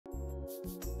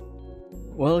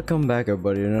Welcome back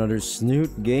everybody, another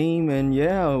Snoot game, and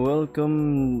yeah,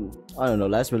 welcome. I don't know,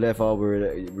 last we left off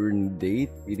we're in a date,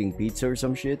 eating pizza or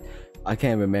some shit. I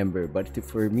can't remember, but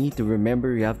for me to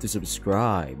remember, you have to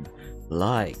subscribe,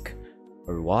 like,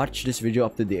 or watch this video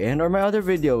up to the end, or my other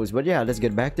videos. But yeah, let's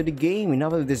get back to the game.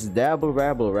 Enough of this dabble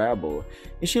rabble rabble.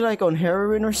 Is she like on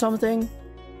heroin or something?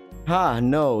 Ha,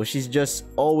 no, she's just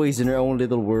always in her own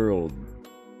little world.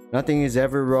 Nothing is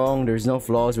ever wrong, there's no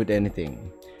flaws with anything.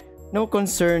 No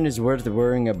concern is worth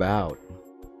worrying about.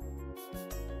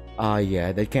 Ah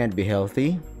yeah, that can't be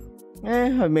healthy.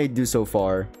 I may do so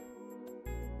far.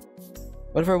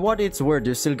 But for what it's worth,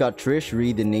 you still got Trish,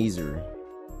 Reed, and Nazer.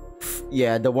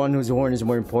 Yeah, the one whose horn is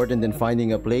more important than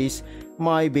finding a place.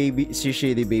 My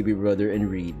shady baby brother,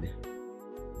 and Reed.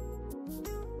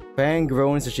 Fang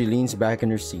groans as she leans back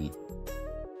in her seat.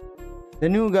 The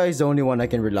new guy is the only one I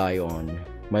can rely on.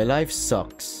 My life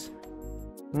sucks.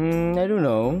 I don't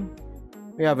know.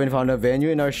 We haven't found a venue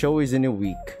and our show is in a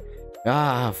week.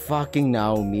 Ah, fucking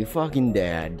Naomi, fucking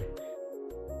dad.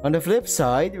 On the flip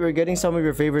side, we're getting some of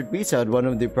your favorite pizza at one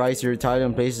of the pricier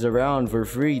Italian places around for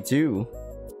free too.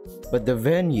 But the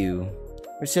venue,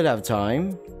 we still have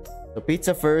time. So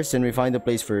pizza first and we find a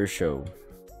place for your show.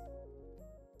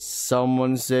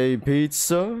 Someone say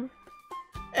pizza?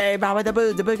 Hey,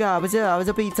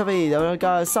 the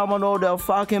pizza. Someone order a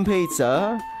fucking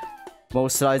pizza. Mo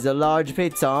slides a large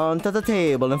pizza onto the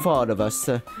table in front of us.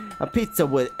 A pizza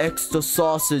with extra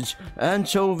sausage,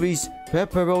 anchovies,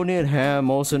 pepperoni, and ham,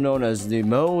 also known as the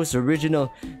most original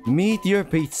meteor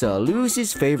pizza,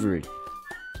 Lucy's favorite.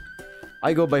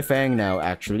 I go by Fang now,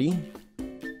 actually.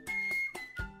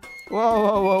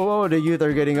 Whoa, the youth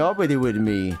are getting uppity with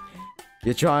me.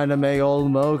 You trying to make old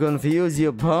Mo confused,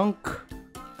 you punk?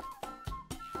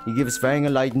 He gives Fang a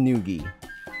light noogie.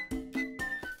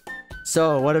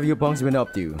 So, what have you punks been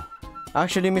up to?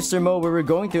 Actually, Mr. Mo, we were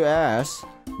going to ask.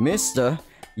 Mr.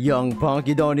 Young punk,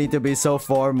 you don't need to be so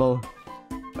formal.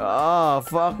 Ah,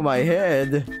 fuck my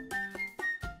head.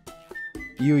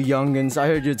 You youngins, I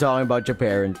heard you talking about your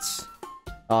parents.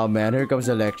 Oh man, here comes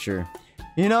the lecture.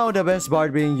 You know the best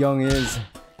part being young is...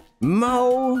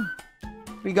 Mo!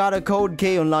 We got a code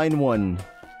K on line 1.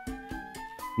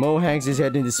 Mo hangs his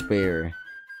head in despair.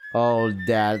 Oh,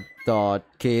 that thought,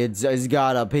 kids, has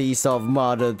got a piece of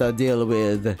mother to deal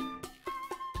with.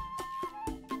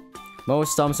 Mo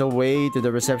stomps away to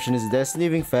the receptionist's desk,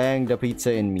 leaving Fang, the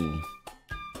pizza, and me.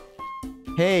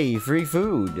 Hey, free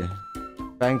food.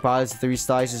 Fang piles 3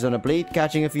 slices on a plate,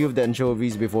 catching a few of the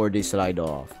anchovies before they slide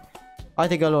off. I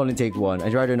think I'll only take one.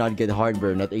 I'd rather not get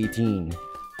heartburn at 18.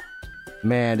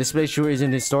 Man, this place sure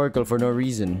isn't historical for no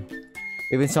reason.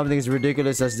 Even something as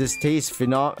ridiculous as this tastes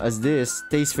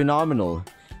phenomenal.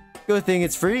 Good thing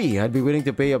it's free. I'd be willing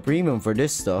to pay a premium for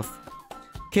this stuff.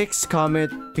 Kicks Comet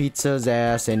pizza's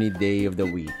ass any day of the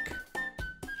week.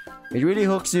 It really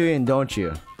hooks you in, don't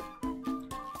you?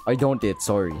 I don't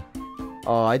sorry.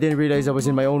 I didn't realize I was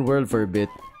in my own world for a bit.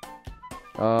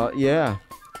 Yeah.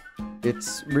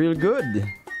 It's real good.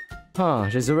 Huh,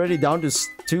 she's already down to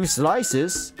 2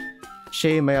 slices.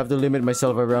 Shame I have to limit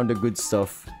myself around the good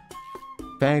stuff.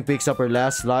 Fang picks up her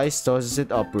last slice, tosses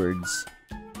it upwards,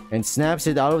 and snaps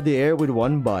it out of the air with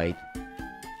 1 bite.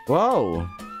 Whoa!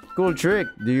 Cool trick.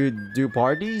 Do you do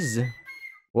parties?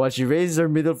 While she raises her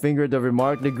middle finger at the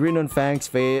remark, the grin on Fang's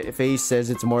face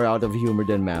says it's more out of humor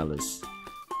than malice.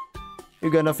 You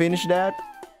gonna finish that?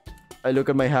 I look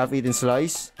at my half-eaten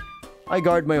slice. I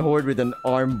guard my hoard with an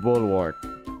armed bulwark.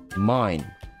 Mine.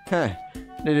 Heh.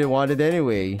 They didn't want it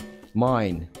anyway.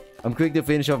 Mine. I'm quick to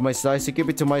finish off my slice to keep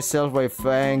it to myself while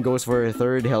Fang goes for her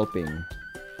 3rd helping.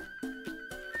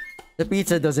 The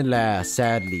pizza doesn't last,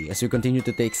 sadly, as we continue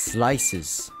to take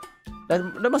slices.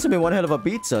 That must have been one hell of a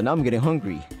pizza. Now I'm getting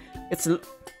hungry.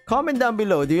 Comment down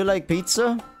below, do you like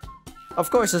pizza? Of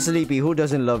course, AskLeepy, who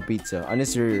doesn't love pizza?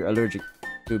 Unless you're allergic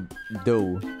to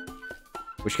dough.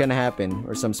 Which can happen,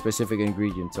 or some specific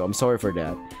ingredient, so I'm sorry for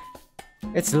that.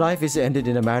 Its life is ended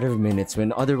in a matter of minutes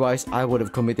when otherwise I would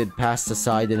have committed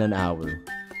past-aside in an hour.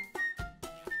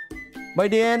 By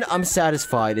the end, I'm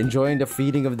satisfied, enjoying the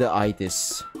feeding of the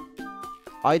itis.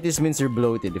 Itis means you're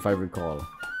bloated, if I recall.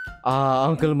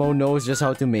 Uncle Mo knows just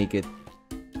how to make it.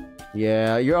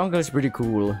 Yeah, your uncle is pretty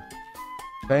cool.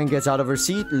 Fang gets out of her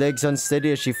seat, legs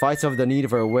unsteady as she fights off the need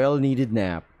for a well-needed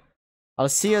nap. I'll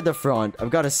see you at the front.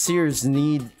 I've got a serious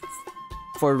need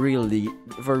for real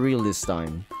this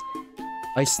time.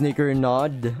 I snicker and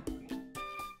nod.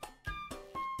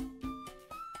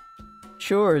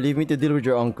 Sure, leave me to deal with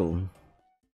your uncle.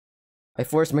 I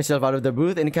force myself out of the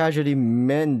booth and casually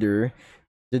meander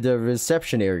to the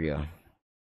reception area.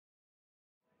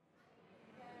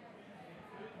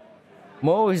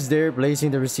 Mo is there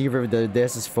placing the receiver of the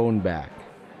desk's phone back.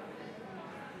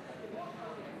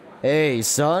 Hey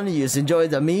son, you just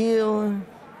enjoyed the meal?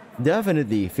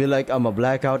 Definitely, feel like I'm a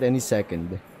blackout any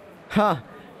second. Ha,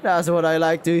 that's what I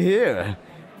like to hear.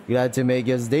 Glad to make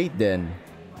us date then.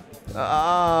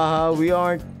 We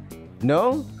aren't.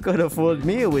 No? Could have fooled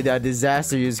me with that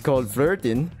disaster you called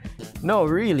flirting. No,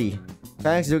 really.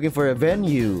 Fang's looking for a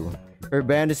venue. Her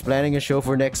band is planning a show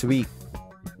for next week.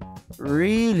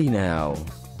 Really now?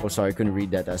 Oh, sorry, couldn't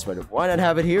read that as well. Why not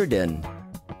have it here then?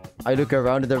 I look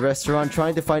around at the restaurant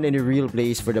trying to find any real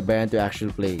place for the band to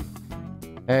actually play.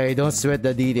 Hey, don't sweat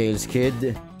the details,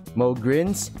 kid. Mo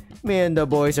grins. Me and the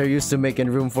boys are used to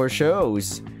making room for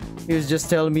shows. You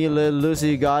just tell me little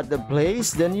Lucy got the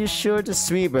place, then you're sure to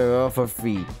sweep her off her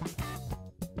feet.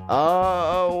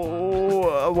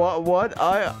 What?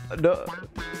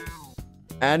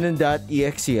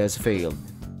 Anon.exe has failed.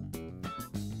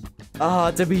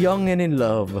 To be young and in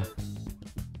love.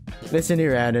 Listen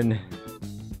here, Anon.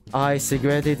 I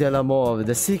secrete de l'amour,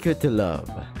 the secret to love.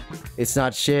 It's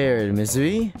not shared,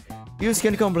 misery. You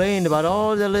can complain about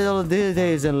all the little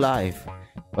details in life,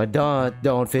 but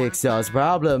don't fix those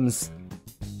problems.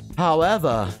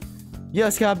 However, you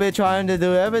just can't be trying to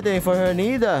do everything for her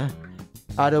neither.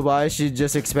 Otherwise, she'd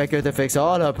just expect you to fix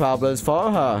all her problems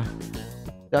for her.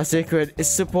 The secret is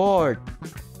support.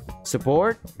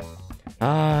 Support?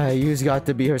 You's got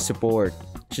to be her support.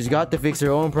 She's got to fix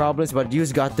her own problems, but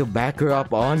you's got to back her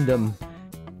up on them.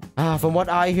 From what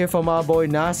I hear from our boy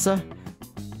NASA,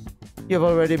 you've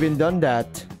already been done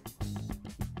that.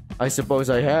 I suppose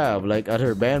I have, like at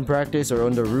her band practice or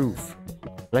on the roof.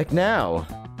 Like now.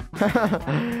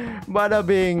 Bada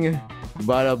bing,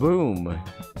 bada boom.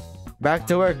 Back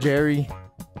to work, Jerry.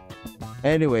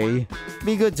 Anyway,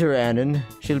 be good to her, Anon.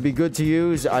 She'll be good to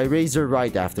you as I raise her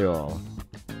right after all.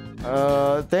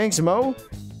 Thanks, Mo.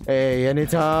 Hey,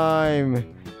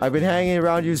 anytime. I've been hanging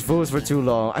around you fools for too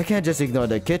long. I can't just ignore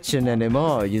the kitchen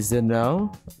anymore, you still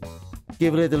know?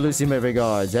 Give little Lucy my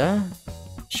regards, eh?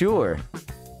 Sure.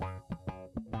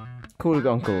 Cool,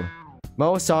 uncle.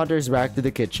 Mo saunters back to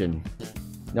the kitchen.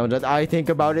 Now that I think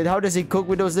about it, how does he cook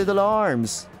with those little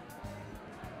arms?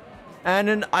 And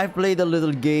then I've played a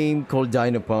little game called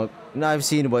Dinopunk, and I've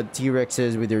seen what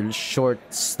T-Rexes with their short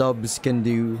stubs can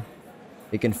do.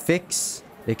 They can fix,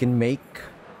 they can make,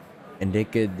 and they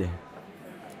could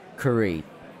create.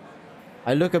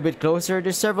 I look a bit closer.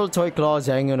 There's several toy claws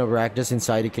hanging on a rack just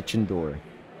inside the kitchen door.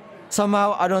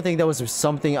 Somehow, I don't think that was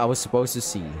something I was supposed to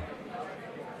see.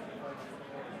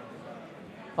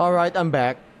 Alright, I'm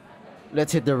back.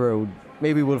 Let's hit the road.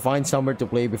 Maybe we'll find somewhere to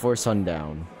play before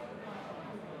sundown.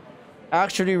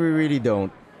 Actually, we really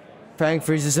don't. Fang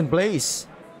freezes in place.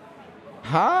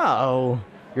 How?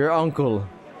 Your uncle.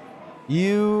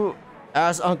 You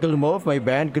asked Uncle Mo if my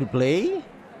band could play?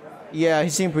 Yeah, he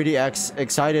seemed pretty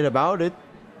excited about it.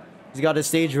 He's got the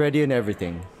stage ready and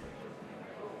everything.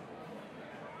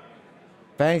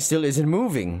 Fang still isn't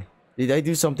moving. Did I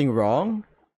do something wrong?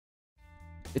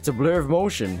 It's a blur of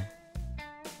motion.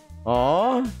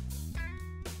 Aww.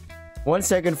 1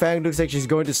 second, Fang looks like she's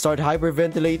going to start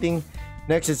hyperventilating.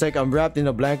 Next, it's like I'm wrapped in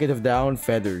a blanket of down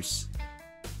feathers.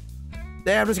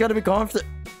 Damn, it's gotta be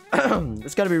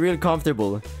it's gotta be real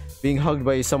comfortable being hugged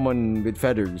by someone with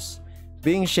feathers.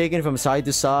 Being shaken from side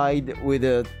to side with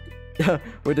a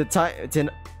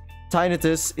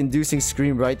tinnitus-inducing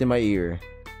scream right in my ear.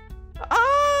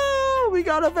 Ah, we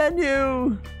got a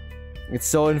venue! It's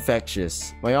so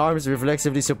infectious. My arms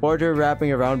reflexively support her,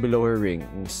 wrapping around below her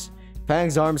rings.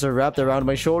 Fang's arms are wrapped around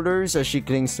my shoulders as she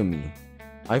clings to me.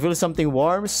 I feel something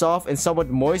warm, soft, and somewhat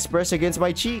moist press against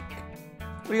my cheek.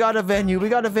 We got a venue, we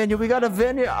got a venue, we got a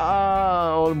venue!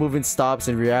 All movement stops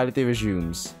and reality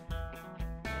resumes.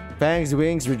 Fang's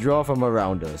wings withdraw from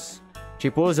around us. She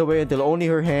pulls away until only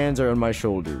her hands are on my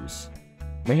shoulders.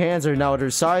 My hands are now at her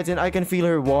sides and I can feel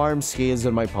her warm scales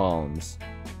on my palms.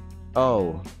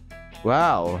 Oh.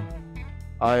 Wow.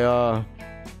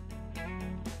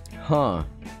 Huh.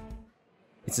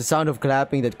 It's the sound of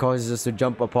clapping that causes us to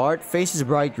jump apart, faces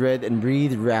bright red and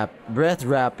breath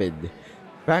rapid.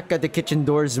 Back at the kitchen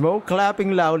door, Mo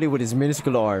clapping loudly with his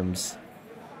minuscule arms.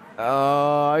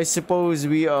 I suppose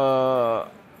we, call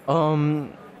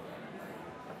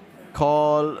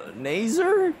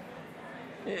Nazer?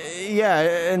 Yeah,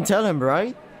 and tell him,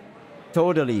 right?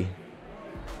 Totally.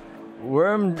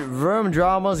 Worm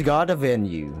Drama's got a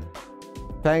venue.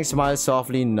 Fang smiles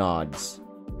softly and nods.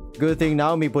 Good thing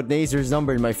now me put Nazer's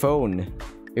number in my phone,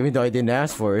 even though I didn't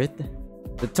ask for it.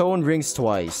 The tone rings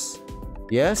twice.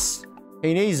 Yes?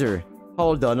 Hey Nazer,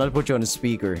 hold on, I'll put you on the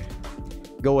speaker.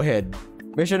 Go ahead.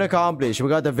 Mission accomplished, we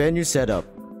got the venue set up.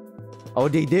 Oh,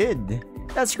 they did?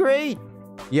 That's great!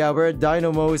 Yeah, we're at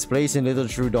Dynamo's place in Little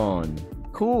Trudon.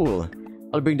 Cool.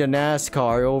 I'll bring the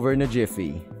NASCAR over in a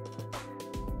jiffy.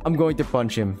 I'm going to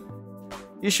punch him.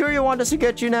 You sure you want us to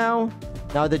get you now?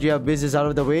 Now that you have business out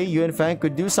of the way, you and Fang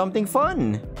could do something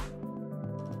fun.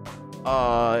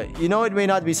 You know, it may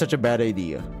not be such a bad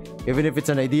idea. Even if it's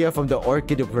an idea from the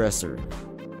Orchid Oppressor.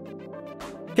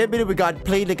 Can't believe we got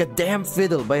played like a damn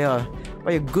fiddle by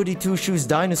a goody two-shoes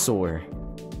dinosaur.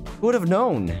 Who would have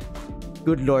known?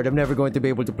 Good lord, I'm never going to be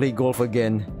able to play golf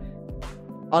again.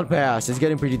 I'll pass, it's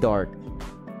getting pretty dark.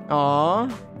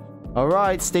 Aww.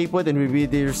 Alright, stay put and we'll be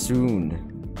there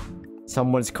soon.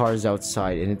 Someone's car's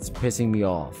outside and it's pissing me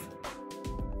off.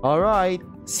 Alright,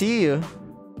 see you.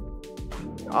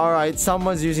 Alright,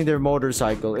 someone's using their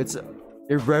motorcycle.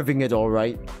 They're revving it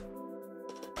alright.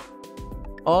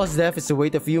 All that's left is to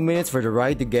wait a few minutes for the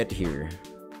ride to get here.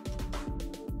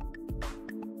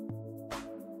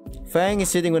 Fang is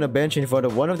sitting on a bench in front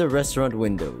of one of the restaurant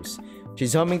windows.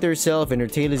 She's humming to herself and her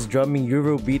tail is drumming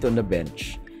Eurobeat on the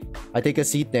bench. I take a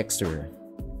seat next to her.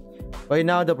 By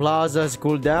now the plaza has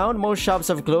cooled down, most shops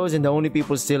have closed and the only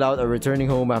people still out are returning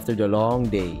home after the long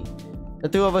day. The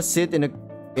two of us sit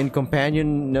in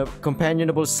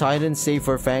companionable silence save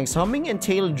for Fang's humming and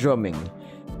tail drumming.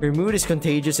 Her mood is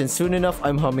contagious and soon enough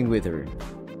I'm humming with her.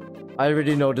 I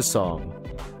already know the song.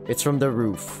 It's from the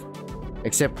roof.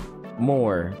 Except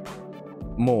more.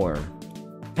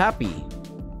 Happy.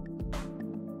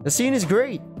 The scene is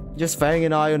great. Just Fang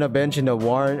and I on a bench in the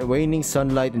waning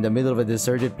sunlight in the middle of a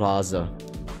deserted plaza.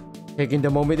 Taking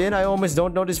the moment in, I almost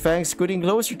don't notice Fang scooting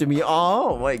closer to me.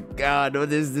 Oh my god,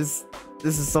 what is this?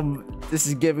 This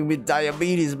is giving me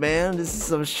diabetes, man. This is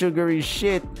some sugary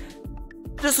shit.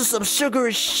 This is some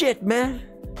sugary shit, man.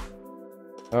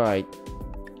 Alright.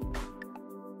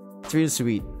 It's real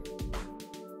sweet.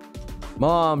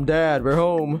 Mom, Dad, we're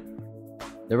home.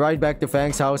 The ride back to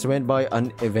Fang's house went by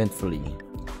uneventfully.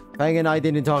 Fang and I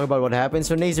didn't talk about what happened,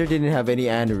 so Nazer didn't have any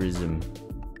aneurysm.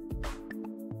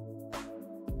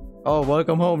 Oh,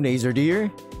 welcome home, Nazer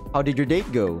dear. How did your date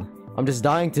go? I'm just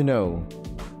dying to know.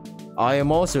 I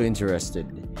am also interested.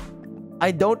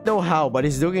 I don't know how, but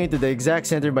he's looking into the exact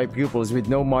center of my pupils with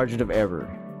no margin of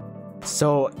error.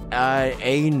 So,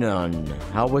 Anon,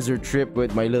 how was your trip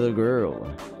with my little girl?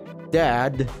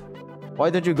 Dad, why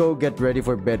don't you go get ready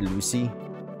for bed, Lucy?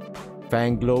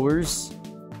 Fang glowers.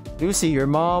 Lucy, your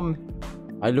mom?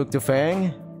 I look to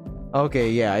Fang.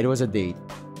 Okay, yeah, it was a date.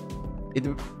 It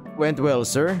went well,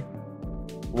 sir.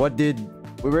 We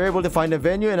were able to find a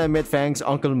venue and I met Fang's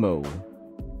Uncle Mo.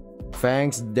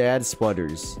 Fang's dad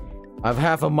sputters. I've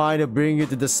half a mind to bring you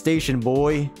to the station,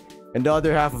 boy, and the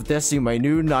other half of testing my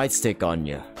new nightstick on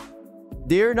you.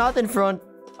 Dear, not in front.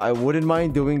 I wouldn't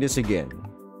mind doing this again.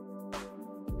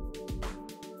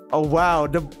 Oh wow,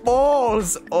 the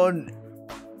balls on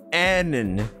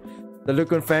Anon. The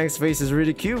look on Fang's face is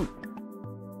really cute.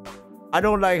 I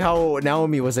don't like how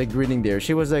Naomi was like grinning there.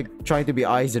 She was like trying to be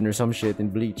Aizen or some shit in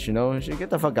Bleach, you know? She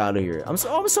get the fuck out of here. I'm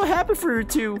so happy for her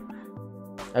too.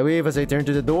 I wave as I turn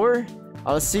to the door.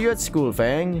 I'll see you at school,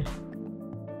 Fang.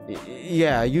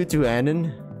 Yeah, you too,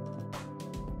 Anon.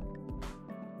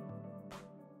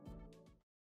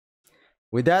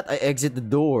 With that, I exit the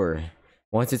door.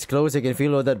 Once it's closed, I can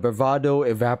feel all that bravado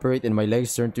evaporate and my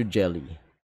legs turn to jelly.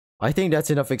 I think that's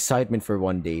enough excitement for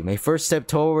one day. My first step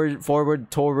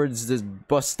forward towards the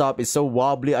bus stop is so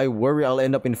wobbly I worry I'll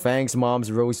end up in Fang's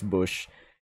mom's rose bush.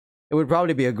 It would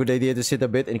probably be a good idea to sit a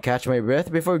bit and catch my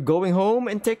breath before going home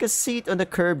and take a seat on the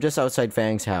curb just outside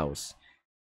Fang's house.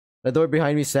 The door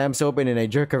behind me slams open and I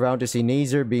jerk around to see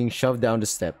Nazer being shoved down the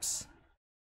steps.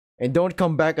 And don't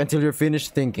come back until you're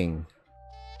finished thinking.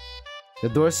 The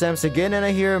door slams again and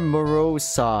I hear a morose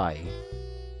sigh.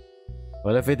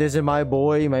 Well, if it isn't my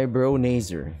boy, my bro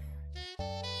Nazer.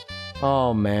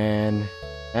 Oh man.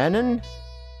 Anon?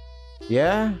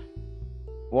 Yeah?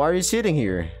 Why are you sitting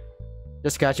here?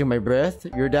 Just catching my breath?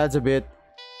 Your dad's a bit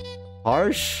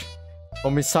harsh?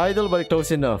 Homicidal but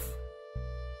close enough.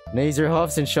 Nazer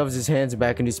huffs and shoves his hands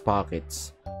back in his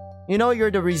pockets. You know you're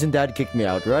the reason Dad kicked me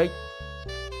out, right?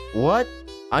 What?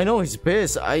 I know he's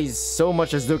pissed. I so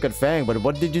much as look at Fang, but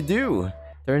what did you do?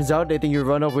 Turns out letting you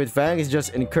run off with Fang is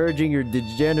just encouraging your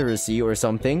degeneracy or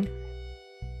something.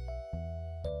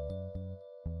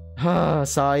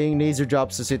 Sighing, Nazer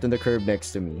drops to sit on the curb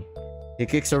next to me. He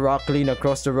kicks a rock clean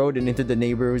across the road and into the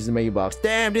neighborhood's mailbox.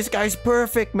 Damn, this guy's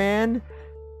perfect, man!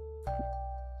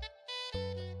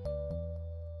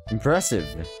 Impressive.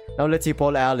 Now let's see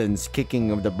Paul Allen's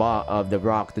kicking of the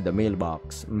rock to the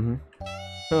mailbox.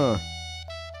 Huh.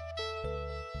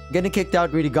 Getting kicked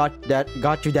out really got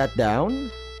you that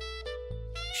down?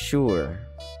 Sure.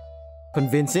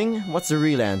 Convincing? What's the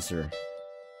real answer?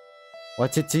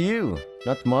 What's it to you?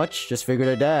 Not much, just figured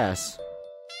I'd ask.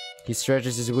 He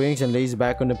stretches his wings and lays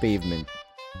back on the pavement.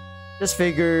 Just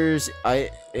figures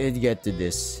I'd get to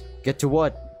this. Get to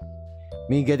what?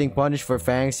 Me getting punished for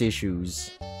Fang's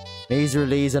issues. Laser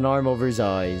lays an arm over his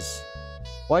eyes.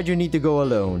 Why'd you need to go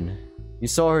alone? You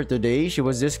saw her today, she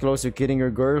was this close to killing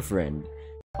your girlfriend.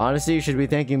 Honestly, you should be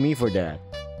thanking me for that.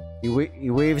 He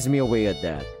waves me away at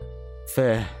that.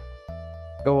 Feh.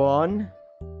 Go on.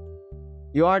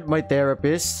 You aren't my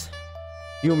therapist.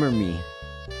 Humor me.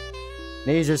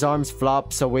 Laser's arms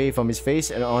flops away from his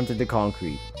face and onto the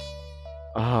concrete.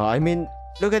 I mean,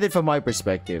 look at it from my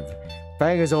perspective.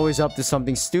 Fang is always up to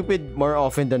something stupid more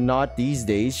often than not these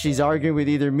days. She's arguing with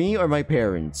either me or my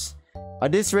parents.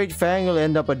 At this rate, Fang will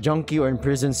end up a junkie or in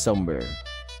prison somewhere.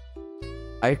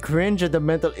 I cringe at the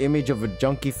mental image of a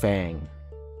junkie Fang.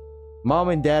 Mom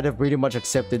and Dad have pretty much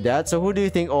accepted that, so who do you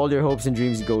think all your hopes and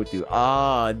dreams go to?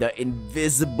 The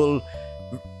invisible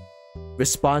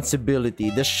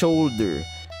responsibility, the shoulder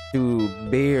to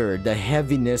bear, the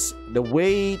heaviness, the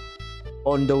weight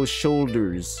on those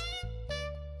shoulders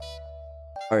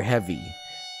are heavy.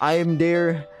 I am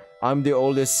there. I'm the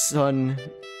oldest son.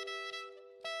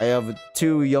 I have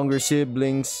 2 younger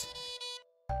siblings.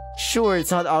 Sure, it's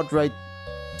not outright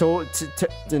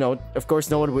you know, of course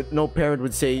no parent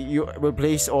would say you will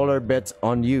place all our bets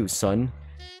on you, son.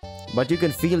 But you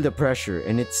can feel the pressure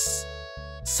and it's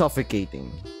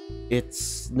suffocating.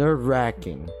 It's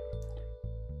nerve-wracking.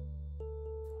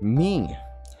 Me.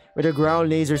 With a growl,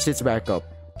 Laser sits back up.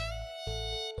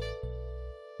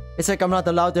 It's like I'm not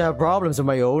allowed to have problems of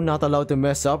my own, not allowed to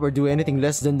mess up or do anything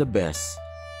less than the best.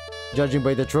 Judging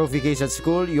by the trophy case at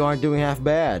school, you aren't doing half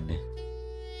bad.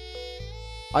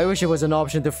 I wish it was an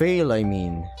option to fail, I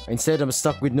mean. Instead, I'm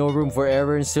stuck with no room for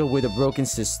error and still with a broken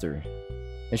sister.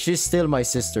 And she's still my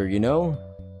sister, you know?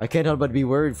 I can't help but be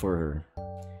worried for her.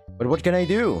 But what can I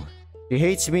do? She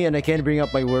hates me and I can't bring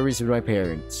up my worries with my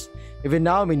parents. Even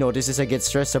Naomi notices I get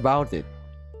stressed about it.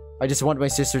 I just want my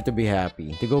sister to be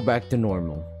happy, to go back to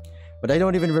normal. But I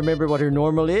don't even remember what her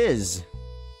normal is.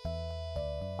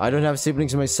 I don't have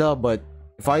siblings myself, but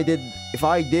if I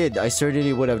did, I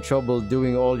certainly would have trouble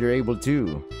doing all you're able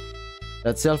to.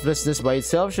 That selflessness by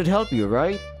itself should help you,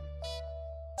 right?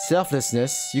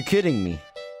 Selflessness? You kidding me?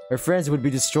 Her friends would be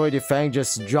destroyed if Fang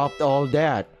just dropped all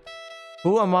that.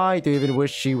 Who am I to even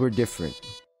wish she were different?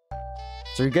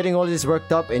 So you're getting all this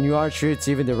worked up and you aren't sure it's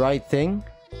even the right thing?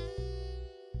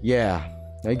 Yeah,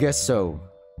 I guess so.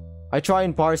 I try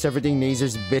and parse everything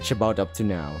Nazer's bitch about up to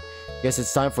now. Guess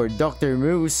it's time for Dr.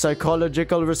 Moo's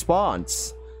psychological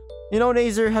response. You know,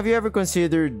 Nazer, have you ever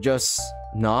considered just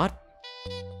not?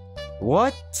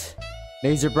 What?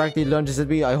 Nazer practically lunges at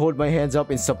me. I hold my hands up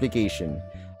in supplication.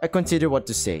 I consider what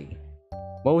to say.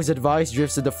 Mo's advice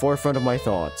drifts to the forefront of my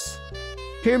thoughts.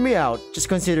 Hear me out. Just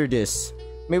consider this.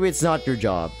 Maybe it's not your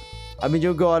job. I mean,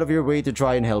 you'll go out of your way to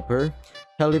try and help her.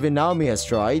 Hell, even Naomi has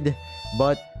tried.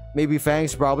 But maybe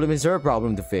Fang's problem is her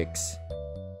problem to fix.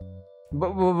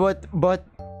 But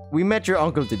we met your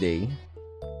uncle today.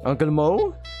 Uncle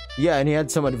Mo? Yeah, and he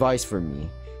had some advice for me.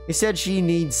 He said she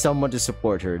needs someone to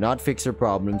support her, not fix her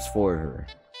problems for her.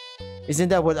 Isn't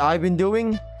that what I've been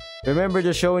doing? Remember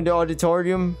the show in the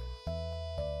auditorium?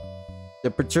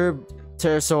 The perturbed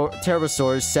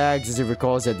pterosaur sags as he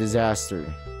recalls that disaster.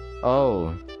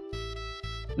 Oh.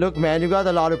 Look, man, you got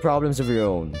a lot of problems of your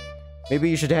own. Maybe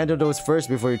you should handle those first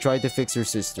before you try to fix your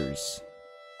sisters.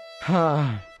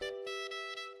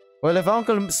 Well, if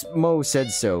Uncle Mo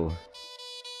said so.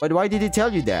 But why did he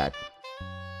tell you that?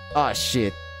 Ah,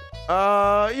 shit.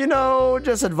 You know,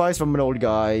 just advice from an old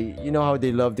guy. You know how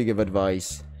they love to give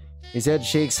advice. His head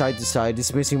shakes side to side,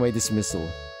 dismissing my dismissal.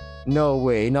 No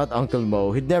way, not Uncle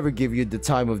Mo. He'd never give you the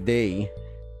time of day.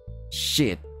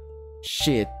 Shit.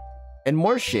 Shit. And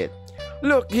more shit.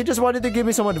 Look, he just wanted to give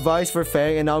me some advice for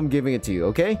Fang and now I'm giving it to you,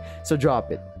 okay? So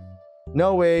drop it.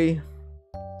 No way.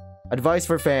 Advice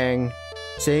for Fang.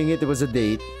 Saying it was a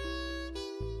date.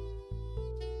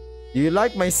 Do you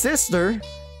like my sister?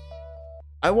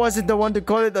 I wasn't the one to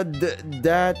call it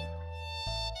that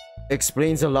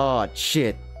explains a lot.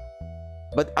 Shit.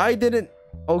 But I didn't.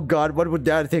 Oh god, what would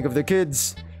Dad think of the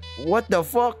kids? What the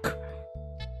fuck?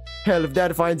 Hell, if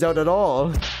Dad finds out at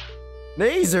all.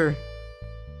 Nazer!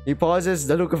 He pauses,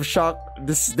 the look of shock,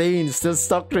 disdain still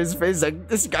stuck to his face like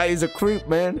this guy is a creep,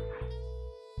 man.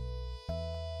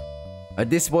 At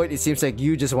this point, it seems like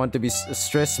you just want to be a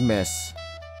stress mess.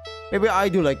 Maybe I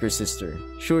do like your sister.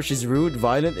 Sure, she's rude,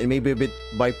 violent, and maybe a bit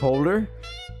bipolar.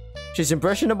 She's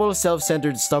impressionable,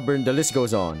 self-centered, stubborn, the list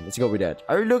goes on. Let's go with that.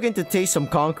 Are you looking to taste some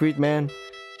concrete, man?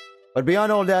 But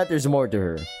beyond all that, there's more to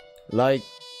her. Like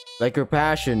her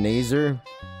passion, Nazer.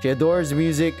 She adores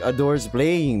music, adores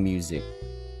playing music.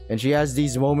 And she has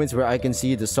these moments where I can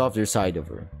see the softer side of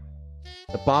her.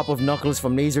 The pop of knuckles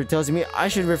from Nazer tells me I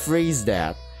should rephrase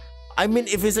that. I mean,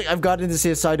 if it's like I've gotten to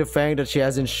see a side of Fang that she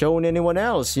hasn't shown anyone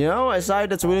else, you know? A side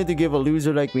that's willing to give a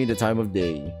loser like me the time of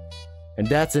day. And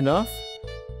that's enough?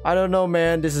 I don't know,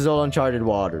 man. This is all uncharted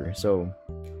water. So,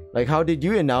 like, how did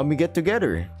you and Naomi get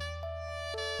together?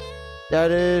 That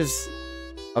is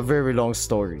a very long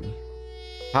story.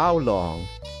 How long?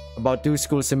 About 2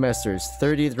 school semesters,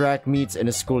 30 track meets, and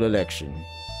a school election.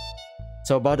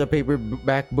 So about a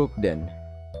paperback book then.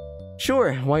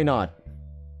 Sure, why not?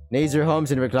 Nazer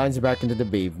hums and reclines back into the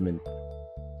pavement.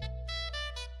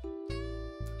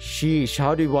 Sheesh,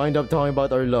 how did we wind up talking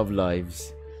about our love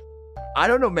lives? I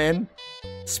don't know, man.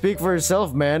 Speak for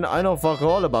yourself, man. I know fuck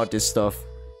all about this stuff.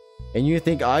 And you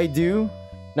think I do?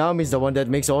 Naomi's the one that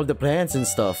makes all the plans and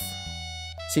stuff.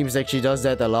 Seems like she does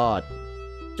that a lot.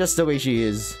 Just the way she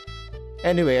is.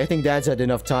 Anyway, I think Dad's had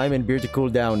enough time and beer to cool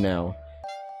down now.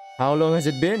 How long has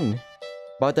it been?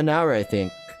 About an hour, I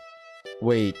think.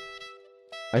 Wait.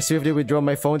 I swiftly withdraw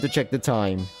my phone to check the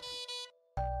time.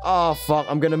 Oh fuck,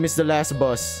 I'm gonna miss the last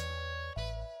bus.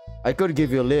 I could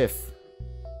give you a lift.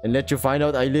 And let you find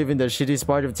out I live in the shittiest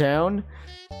part of town?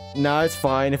 Nah, it's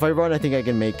fine. If I run, I think I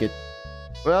can make it.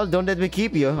 Well, don't let me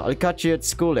keep you. I'll catch you at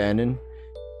school, Anon.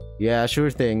 Yeah, sure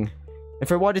thing. And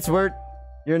for what it's worth,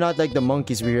 you're not like the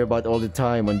monkeys we hear about all the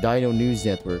time on Dino News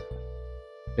Network.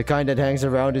 The kind that hangs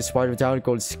around this part of town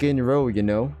called Skin Row, you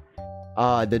know?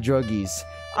 Ah, the druggies.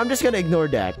 I'm just gonna ignore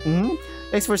that.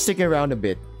 Thanks for sticking around a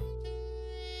bit.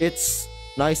 It's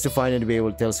nice to finally be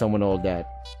able to tell someone all that.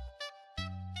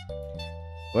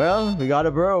 Well, we got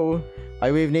a bro.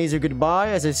 I wave Nazer goodbye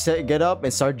as I get up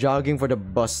and start jogging for the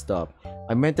bus stop.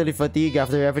 I'm mentally fatigued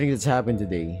after everything that's happened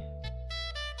today.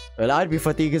 Well, I'd be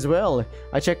fatigued as well.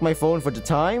 I check my phone for the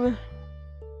time.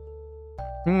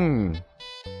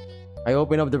 I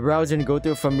open up the browser and go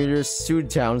to a familiar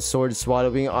Town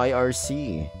sword-swallowing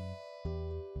IRC.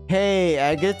 Hey,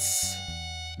 agates.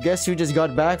 Guess who just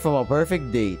got back from a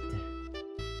perfect date?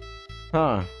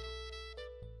 Huh.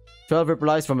 12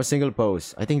 replies from a single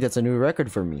post. I think that's a new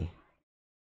record for me.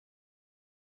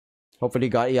 Hopefully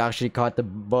he actually caught the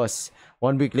bus.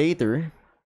 1 week later.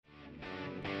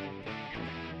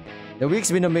 The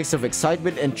week's been a mix of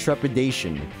excitement and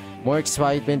trepidation. More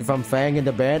excitement from Fang and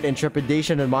the band, and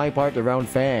trepidation on my part around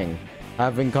Fang.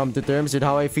 Having come to terms with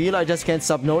how I feel, I just can't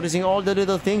stop noticing all the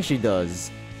little things she does.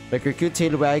 Like her cute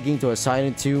tail wagging to a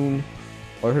silent tune,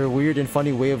 or her weird and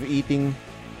funny way of eating,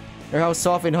 or how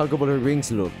soft and huggable her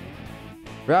rings look.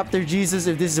 Raptor Jesus,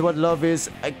 if this is what love is,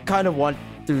 I kind of want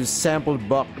to sample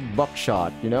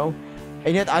buckshot, you know?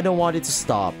 And yet I don't want it to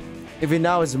stop. Even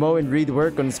now as Mo and Reed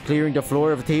work on clearing the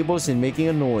floor of tables and making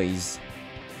a noise.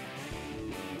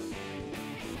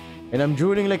 And I'm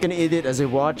drooling like an idiot as I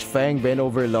watch Fang bend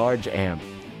over a large amp.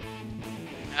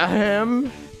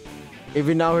 Ahem!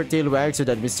 Even now her tail wags with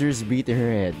that mysterious beat in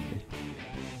her head.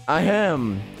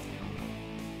 Ahem!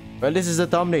 Well, this is the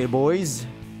thumbnail, boys.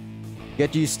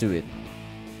 Get used to it.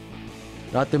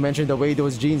 Not to mention the way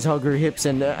those jeans hug her hips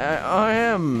and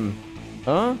ahem!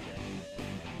 Huh?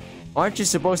 Aren't you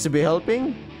supposed to be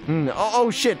helping?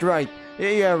 Oh shit, right.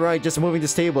 Yeah, right, just moving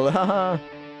this table, haha.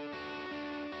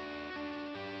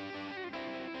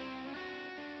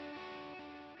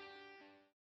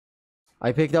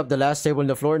 I picked up the last table on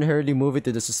the floor and hurriedly moved it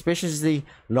to the suspiciously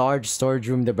large storage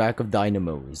room in the back of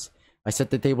Dynamo's. I set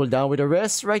the table down with a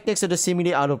rest right next to the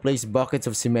seemingly out-of-place buckets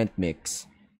of cement mix.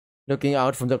 Looking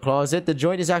out from the closet, the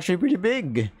joint is actually pretty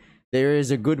big. There is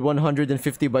a good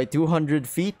 150 by 200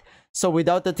 feet, so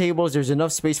without the tables, there's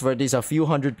enough space for at least a few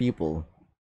hundred people.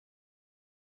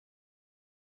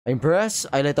 Impressed,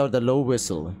 I let out a low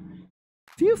whistle.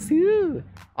 Phew phew!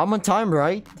 I'm on time,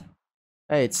 right?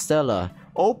 Hey, it's Stella.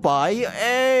 Opie!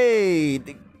 Hey!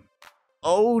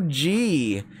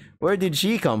 OG! Where did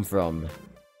she come from?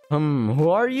 Who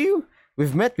are you?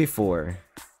 We've met before.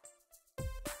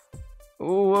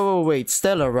 Whoa, wait,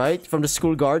 Stella, right? From the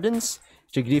school gardens?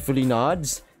 She gleefully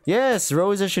nods. Yes,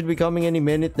 Rosa should be coming any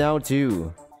minute now,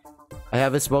 too. I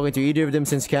haven't spoken to either of them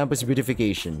since campus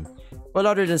beautification. Well,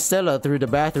 other than Stella through the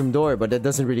bathroom door, but that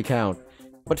doesn't really count.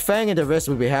 But Fang and the rest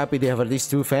will be happy they have at least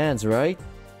 2 fans, right?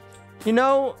 You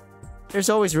know, there's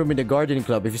always room in the gardening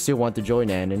club if you still want to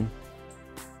join, Anon.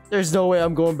 There's no way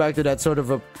I'm going back to that sort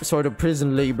of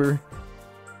prison labor.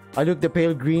 I look the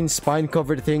pale green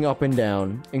spine-covered thing up and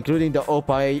down, including the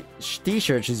Opie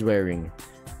t-shirt she's wearing.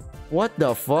 What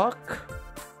the fuck?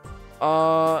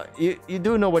 You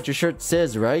do know what your shirt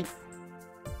says, right?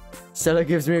 Stella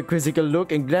gives me a quizzical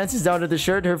look and glances down at the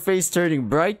shirt, her face turning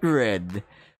bright red.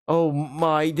 Oh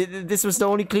my, this was the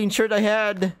only clean shirt I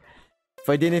had. If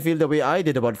I didn't feel the way I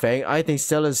did about Fang, I think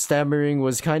Stella's stammering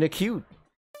was kinda cute.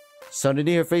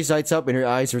 Suddenly, her face lights up and her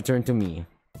eyes return to me.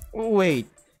 Wait,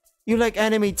 you like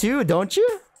anime too, don't you?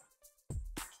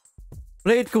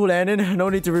 Play it cool, Anon. No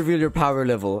need to reveal your power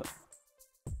level.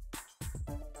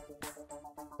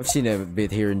 I've seen a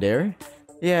bit here and there.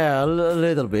 Yeah, a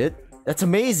little bit. That's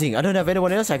amazing. I don't have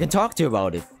anyone else I can talk to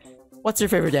about it. What's your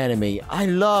favorite anime? I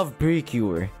love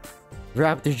Precure.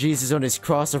 Raptor Jesus on his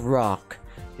cross of rock.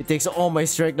 It takes all my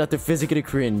strength not to physically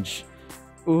cringe.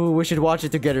 Ooh, we should watch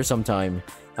it together sometime.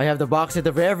 I have the box set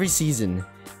of every season.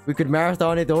 We could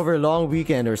marathon it over a long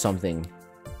weekend or something.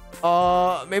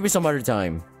 Maybe some other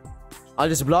time. I'll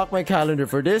just block my calendar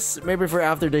for this, maybe for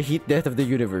after the heat death of the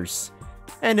universe.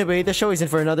 Anyway, the show isn't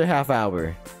for another half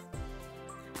hour.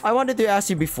 I wanted to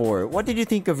ask you before, what did you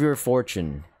think of your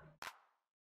fortune?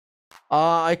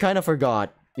 I kinda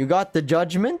forgot. You got the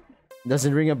judgment?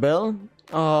 Doesn't ring a bell?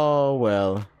 Oh,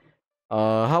 well.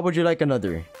 How would you like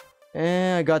another?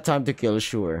 I got time to kill,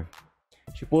 sure.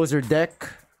 She pulls her deck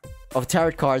of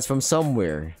tarot cards from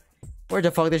somewhere. Where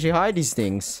the fuck did she hide these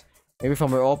things? Maybe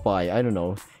from her oppai, I don't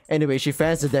know. Anyway, she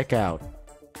fans the deck out.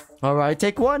 Alright,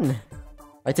 take one.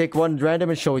 I take one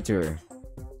random and show it to her.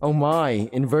 Oh my,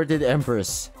 inverted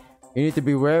empress. You need to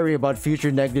be wary about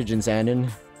future negligence,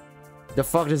 Anon. The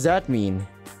fuck does that mean?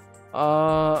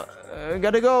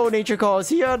 Gotta go, nature calls.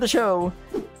 See you at the show.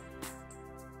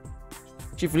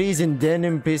 She flees in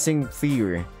denim-pissing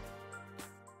fear.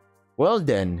 Well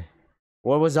then,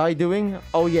 what was I doing?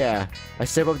 Oh yeah, I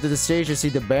step up to the stage to see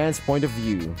the band's point of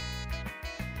view.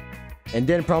 And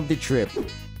then promptly trip.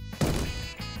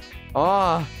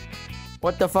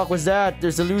 What the fuck was that?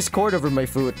 There's a loose cord over my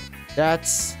foot.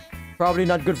 That's probably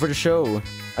not good for the show.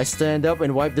 I stand up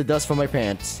and wipe the dust from my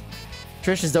pants.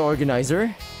 Trish is the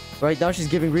organizer. Right now she's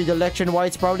giving Reed a lecture on why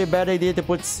it's probably a bad idea to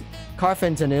put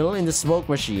carfentanil in the smoke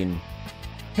machine.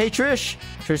 Hey Trish!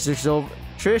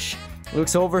 Trish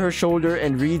looks over her shoulder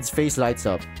and Reed's face lights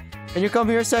up. Can you come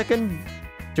here a second?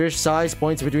 Trish sighs,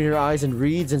 points between her eyes and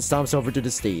reads and stomps over to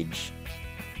the stage.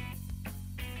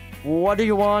 What do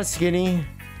you want, Skinny?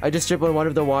 I just tripped on one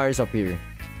of the wires up here.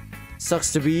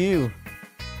 Sucks to be you.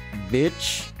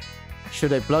 Bitch.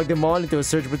 Should I plug them all into a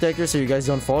surge protector so you guys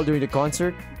don't fall during the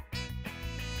concert?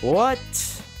 What?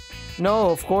 No,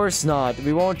 of course not.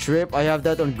 We won't trip. I have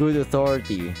that on good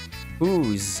authority.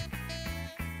 Whose?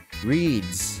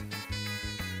 Reed's.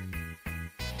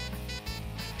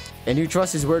 And you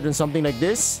trust his word on something like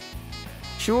this?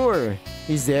 Sure.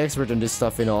 He's the expert on this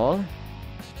stuff and all.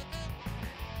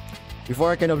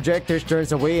 Before I can object, Trish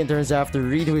turns away and turns after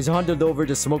Reed, who is huddled over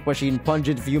the smoke machine,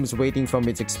 pungent fumes waiting from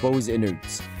its exposed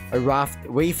innards.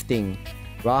 Wafting.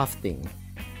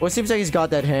 Well, it seems like he's got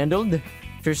that handled.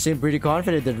 Trish seems pretty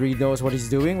confident that Reed knows what he's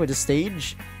doing with the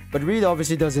stage, but Reed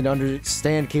obviously doesn't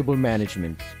understand cable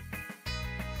management.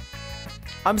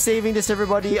 I'm saving this,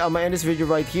 everybody. I'm gonna end this video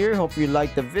right here. Hope you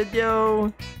liked the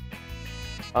video.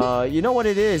 You know what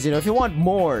it is, if you want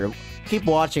more, keep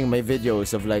watching my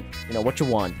videos of what you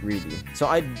want, really. So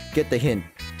I get the hint.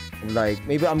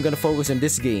 Maybe I'm gonna focus on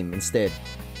this game instead.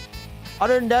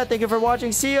 Other than that, thank you for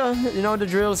watching. See ya. You know the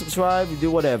drill. Subscribe, do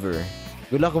whatever.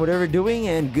 Good luck on whatever you're doing,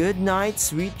 and good night,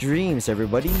 sweet dreams,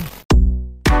 everybody.